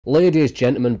Ladies,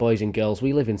 gentlemen, boys and girls,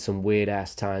 we live in some weird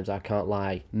ass times, I can't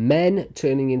lie. Men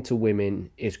turning into women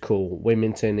is cool.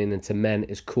 Women turning into men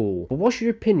is cool. But what's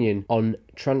your opinion on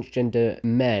transgender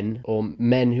men or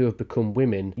men who have become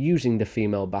women using the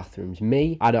female bathrooms?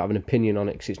 Me, I don't have an opinion on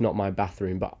it because it's not my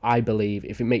bathroom, but I believe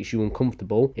if it makes you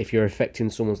uncomfortable, if you're affecting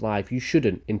someone's life, you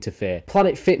shouldn't interfere.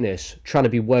 Planet Fitness, trying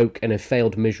to be woke and have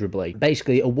failed miserably.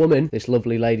 Basically, a woman, this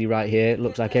lovely lady right here,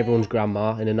 looks like everyone's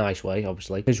grandma in a nice way,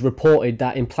 obviously, has reported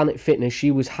that in Planet Fitness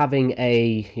she was having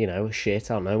a,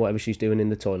 shit, I don't know, whatever she's doing in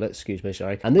the toilet, excuse me,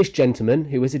 sorry. And this gentleman,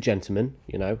 who is a gentleman,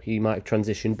 he might have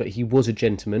transitioned, but he was a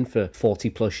gentleman for 40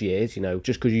 plus years,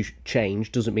 just because you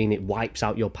change doesn't mean it wipes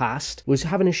out your past, was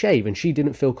having a shave and she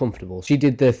didn't feel comfortable. She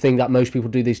did the thing that most people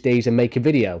do these days and make a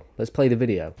video. Let's play the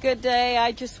video. Good day.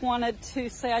 I just wanted to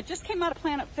say I just came out of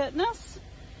Planet Fitness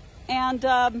and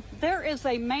there is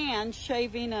a man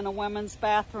shaving in a women's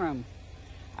bathroom.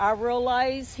 I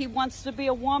realize he wants to be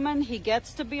a woman. He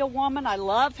gets to be a woman. I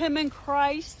love him in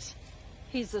Christ.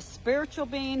 He's a spiritual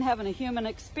being having a human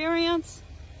experience.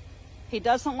 He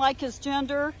doesn't like his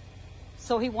gender,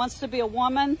 so he wants to be a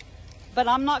woman. But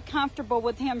I'm not comfortable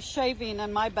with him shaving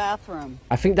in my bathroom.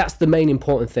 I think that's the main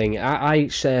important thing. I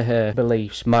share her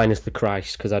beliefs, minus the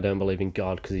Christ, because I don't believe in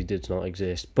God, because he does not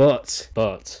exist. But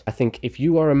I think if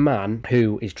you are a man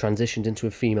who is transitioned into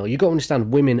a female, you've got to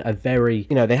understand women are very,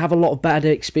 they have a lot of bad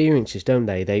experiences, don't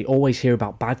they? They always hear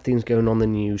about bad things going on in the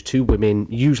news to women,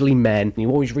 usually men. You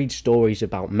always read stories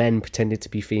about men pretending to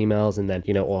be females and then,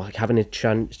 or having a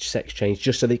sex change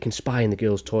just so they can spy in the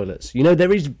girls' toilets.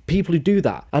 There is people who do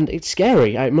that, and it's scary.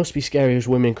 It must be scary as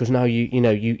women, because now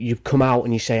you come out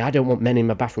and you say, I don't want men in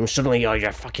my bathroom. Suddenly, you're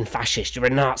a fucking fascist, you're a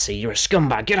Nazi, you're a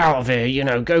scumbag, get out of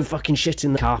here, go fucking shit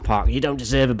in the car park, you don't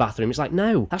deserve a bathroom. It's like,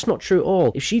 no, that's not true at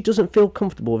all. If she doesn't feel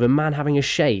comfortable with a man having a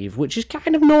shave, which is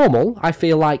kind of normal, I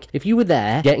feel like if you were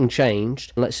there getting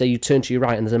changed, and let's say you turn to your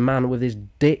right and there's a man with his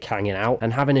dick hanging out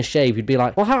and having a shave, you'd be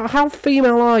like, well, how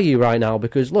female are you right now?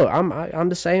 Because look, I'm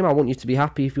the same. I want you to be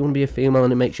happy. If you want to be a female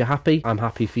and it makes you happy, I'm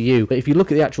happy for you. But if you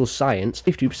look at the actual science,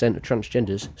 50% of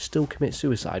transgenders still commit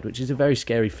suicide, which is a very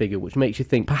scary figure, which makes you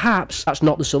think perhaps that's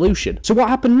not the solution. So what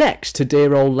happened next to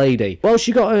dear old lady? Well,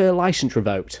 she got her license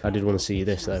revoked. I did want to see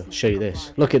this though, show you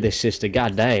this. Look at this, sister,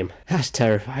 goddamn. That's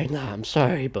terrifying. Nah, I'm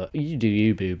sorry, but you do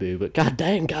you, boo-boo, but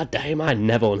goddamn, I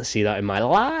never want to see that in my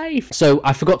life. So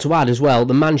I forgot to add as well,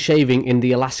 the man shaving in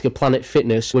the Alaska Planet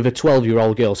Fitness with a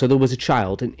 12-year-old girl. So there was a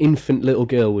child, an infant little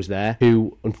girl was there,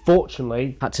 who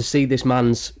unfortunately had to see this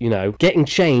man's, getting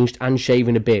changed and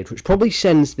shaving a beard, which probably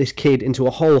sends this kid into a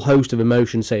whole host of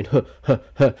emotions saying, huh, huh,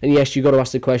 huh. And yes, you got to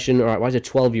ask the question, all right, why is a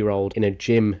 12-year-old in a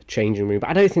gym changing room? But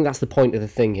I don't think that's the point of the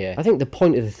thing here. I think the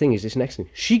point of the thing is this next thing.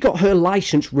 She got her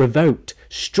license revoked,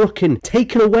 strucken,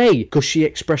 taken away, because she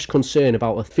expressed concern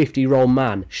about a 50-year-old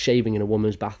man shaving in a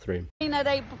woman's bathroom. At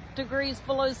 8 degrees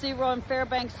below zero in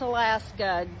Fairbanks,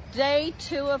 Alaska. Day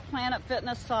 2 of Planet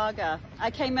Fitness saga.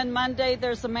 I came in Monday.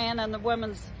 There's a man in the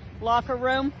women's locker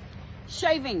room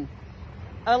shaving.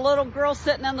 A little girl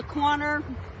sitting in the corner,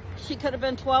 she could have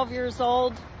been 12 years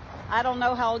old. I don't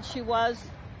know how old she was,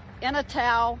 in a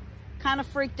towel, kind of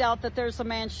freaked out that there's a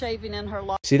man shaving in her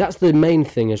locker. See, that's the main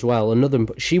thing as well.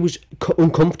 She was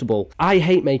uncomfortable. I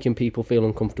hate making people feel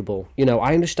uncomfortable.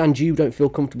 I understand you don't feel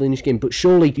comfortable in your skin, but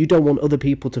surely you don't want other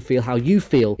people to feel how you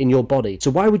feel in your body. So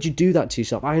why would you do that to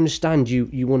yourself? I understand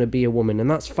you want to be a woman, and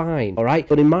that's fine, all right?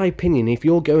 But in my opinion, if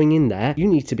you're going in there, you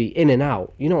need to be in and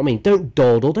out. You know what I mean? Don't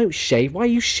dawdle, don't shave. Why are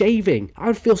you shaving? I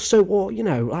would feel so,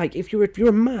 like if you're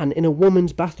a man in a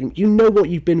woman's bathroom, you know what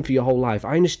you've been for your whole life.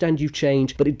 I understand you've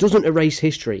changed, but it doesn't erase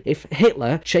history. If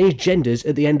Hitler changed genders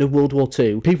at the end of World War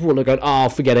II, people wouldn't have gone, oh,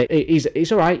 forget it.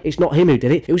 It's all right. It's not him who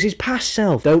did it. It was his past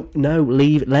self.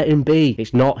 Let him be.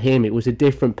 It's not him. It was a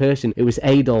different person. It was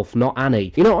Adolf, not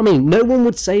Annie. You know what I mean? No one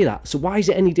would say that. So why is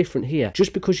it any different here?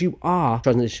 Just because you are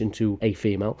transitioned to a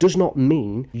female does not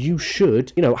mean you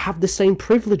should, have the same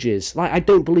privileges. Like, I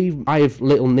don't believe, I have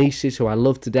little nieces who I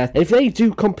love to death. And if they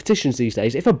do competitions these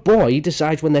days, if a boy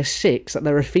decides when they're 6 that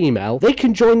they're a female, they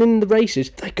can join in the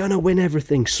races. They're gonna win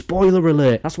everything. Spoiler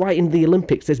alert. That's why in the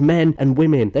Olympics there's men and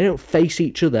women. They don't face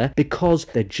each other because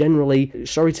they're generally,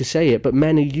 sorry to say it, but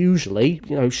men are usually,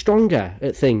 stronger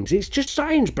at things. It's just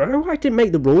science, bro. I didn't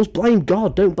make the rules. Blame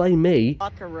God, don't blame me.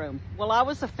 Locker room. Well, I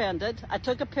was offended. I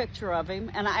took a picture of him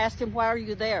and I asked him, why are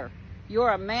you there? You're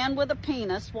a man with a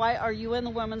penis. Why are you in the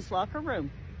women's locker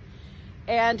room?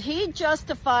 And he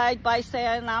justified by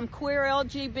saying, I'm queer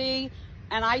LGB,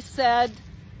 and I said,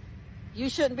 you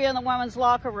shouldn't be in the women's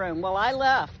locker room. Well, I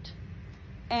left.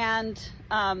 And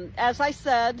as I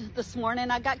said this morning,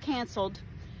 I got canceled.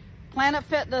 Planet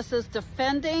Fitness is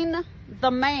defending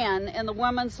the man in the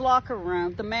women's locker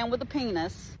room, the man with the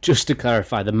penis. Just to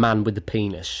clarify, the man with the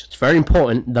penis. It's very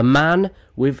important. The man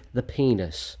with the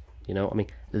penis. You know what I mean?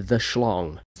 The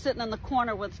schlong. Sitting in the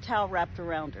corner with a towel wrapped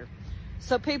around her.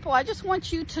 So people, I just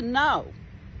want you to know,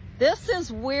 this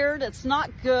is weird. It's not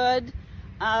good.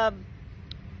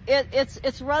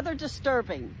 It's rather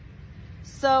disturbing.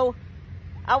 So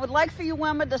I would like for you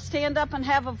women to stand up and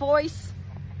have a voice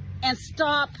and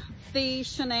stop the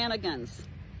shenanigans.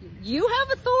 You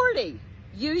have authority.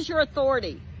 Use your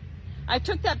authority. I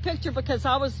took that picture because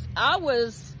I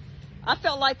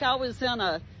felt like I was in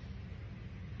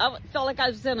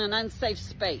an unsafe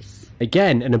space.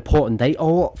 Again, and important, they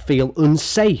all feel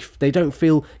unsafe. They don't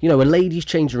feel, you know, a ladies'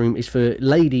 changing room is for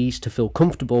ladies to feel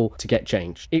comfortable to get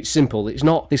changed. It's simple. It's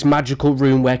not this magical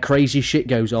room where crazy shit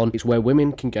goes on. It's where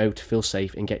women can go to feel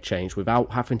safe and get changed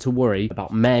without having to worry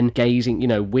about men gazing, you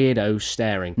know, weirdos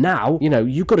staring. Now, you know,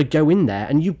 you've got to go in there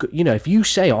and you know, if you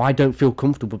say, oh, I don't feel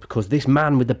comfortable because this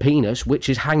man with the penis, which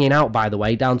is hanging out, by the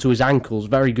way, down to his ankles,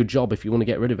 very good job if you want to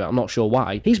get rid of it. I'm not sure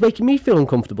why. He's making me feel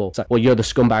uncomfortable. It's like, well, you're the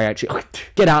scumbag, actually.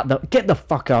 Get the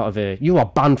fuck out of here. You are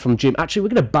banned from gym. Actually, we're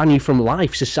going to ban you from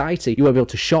life, society. You won't be able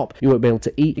to shop. You won't be able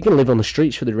to eat. You're going to live on the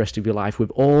streets for the rest of your life with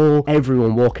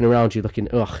everyone walking around you looking,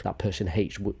 ugh, that person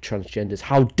hates transgenders.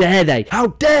 How dare they? How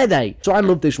dare they? So I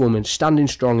love this woman standing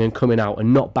strong and coming out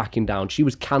and not backing down. She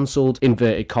was cancelled,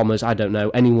 inverted commas. I don't know.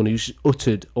 Anyone who's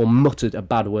uttered or muttered a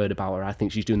bad word about her, I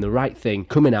think she's doing the right thing,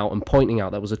 coming out and pointing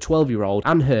out there was a 12-year-old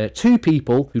and her, two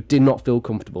people who did not feel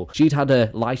comfortable. She'd had her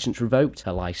license revoked,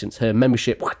 her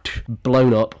membership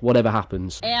blown up, whatever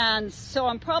happens. And so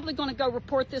I'm probably going to go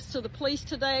report this to the police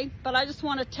today, but I just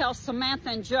want to tell Samantha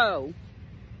and Joe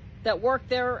that work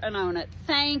there and own it,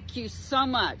 thank you so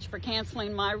much for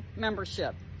canceling my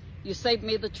membership. You saved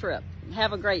me the trip.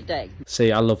 Have a great day.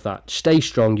 See, I love that. Stay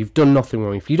strong. You've done nothing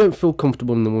wrong. If you don't feel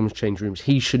comfortable in the women's change rooms,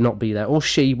 he should not be there. Or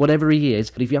she, whatever he is.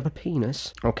 But if you have a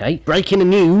penis... Okay. Breaking the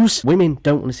news. Women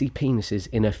don't want to see penises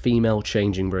in a female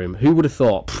changing room. Who would have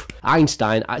thought? Pfft,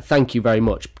 Einstein, thank you very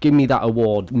much. Give me that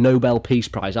award. Nobel Peace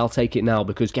Prize. I'll take it now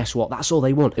because guess what? That's all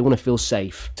they want. They want to feel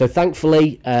safe. So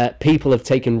thankfully, people have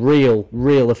taken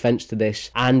real offence to this.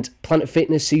 And Planet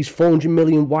Fitness sees 400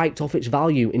 million wiped off its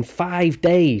value in 5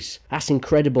 days. That's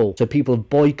incredible. So people have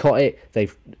boycotted it,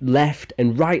 they've left,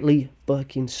 and rightly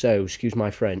fucking so, excuse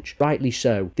my French, rightly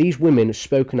so. These women have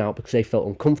spoken out because they felt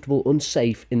uncomfortable,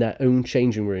 unsafe in their own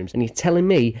changing rooms. And you're telling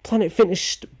me Planet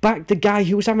Fitness backed the guy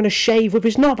who was having a shave with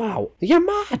his knob out? You're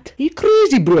mad. You're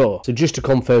crazy, bro. So just to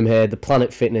confirm here, the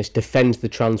Planet Fitness defends the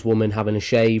trans woman having a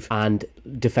shave and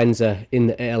defends her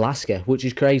in Alaska, which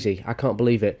is crazy. I can't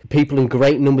believe it. People in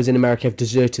great numbers in America have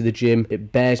deserted the gym.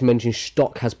 It bears mention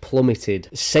stock has plummeted.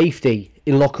 Safety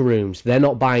in locker rooms, they're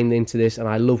not buying into this, and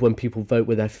I love when people vote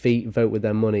with their feet, vote with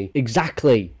their money.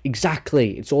 Exactly.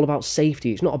 It's all about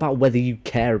safety. It's not about whether you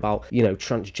care about, you know,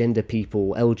 transgender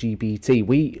people,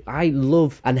 LGBT. I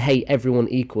love and hate everyone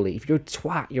equally. If you're a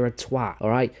twat, you're a twat,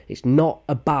 all right? It's not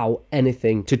about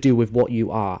anything to do with what you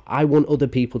are. I want other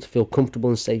people to feel comfortable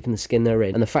and safe in the skin they're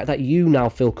in, and the fact that you now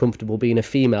feel comfortable being a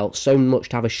female so much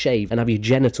to have a shave and have your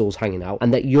genitals hanging out,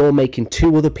 and that you're making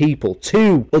two other people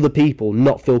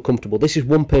not feel comfortable. This is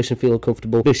one person feeling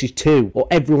comfortable versus two, or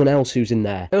everyone else who's in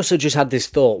there. I also just had this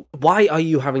thought, why are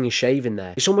you having a shave in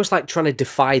there? It's almost like trying to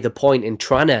defy the point and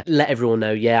trying to let everyone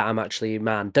know, yeah, I'm actually a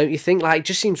man. Don't you think? Like, it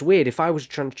just seems weird. If I was a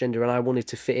transgender and I wanted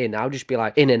to fit in, I would just be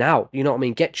like, in and out, you know what I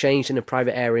mean? Get changed in a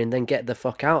private area and then get the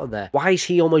fuck out of there. Why is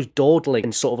he almost dawdling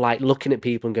and sort of like looking at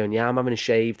people and going, yeah, I'm having a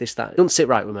shave, this, that? It doesn't sit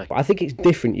right with me. But I think it's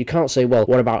different. You can't say, well,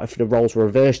 what about if the roles were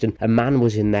reversed and a man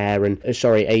was in there and,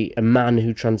 a man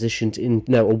who transitioned in,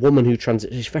 no, a woman who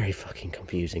transitioned, it's very fucking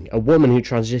confusing. A woman who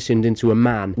transitioned into a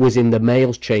man was in the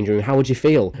male's changing room. How would you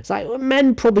feel? It's like, well,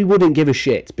 men probably wouldn't give a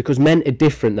shit, because men are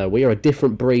different though. We are a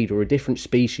different breed. We're a different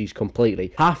species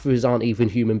completely. Half of us aren't even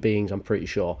human beings, I'm pretty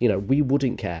sure. You know, we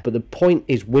wouldn't care. But the point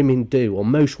is, women do, or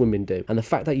most women do. And the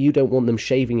fact that you don't want them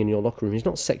shaving in your locker room is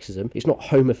not sexism. It's not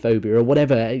homophobia or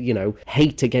whatever, you know,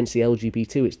 hate against the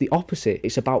LGBT. It's the opposite.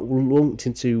 It's about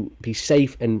wanting to be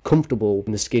safe and comfortable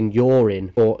in the skin you're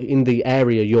in, or in the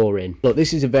area you're in. Look,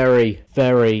 this is a very,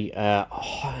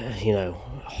 you know,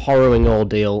 harrowing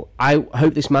ordeal. I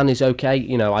hope this man is okay.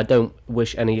 You know, I don't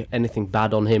wish anything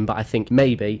bad on him, but I think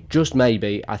maybe, just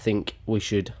maybe, I think we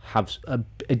should have a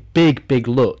big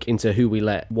look into who we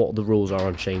let, what the rules are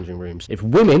on changing rooms. If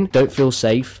women don't feel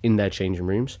safe in their changing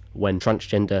rooms when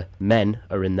transgender men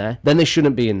are in there, then they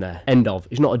shouldn't be in there. End of.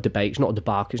 It's not a debate, it's not a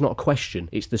debacle, it's not a question.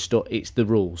 It's the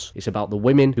rules. It's about the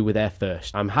women who were there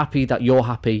first. I'm happy that you're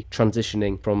happy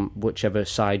transitioning from whichever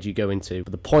side you go into.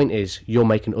 But the point is, you're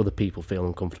making other people feel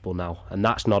uncomfortable now, and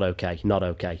that's not okay. Not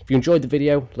okay. If you enjoyed the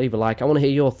video, leave a like. I want to hear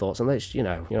your thoughts, and let's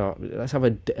let's have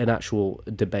an actual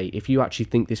debate. If you actually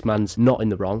think this man's not in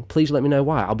the wrong, please let me know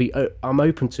why. I'm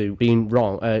open to being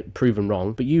wrong, proven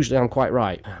wrong, but usually I'm quite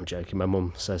right. I'm joking. My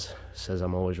mum says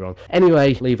I'm always wrong.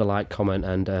 Anyway, leave a like, comment,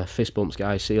 and fist bumps,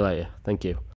 guys. See you later. Thank you.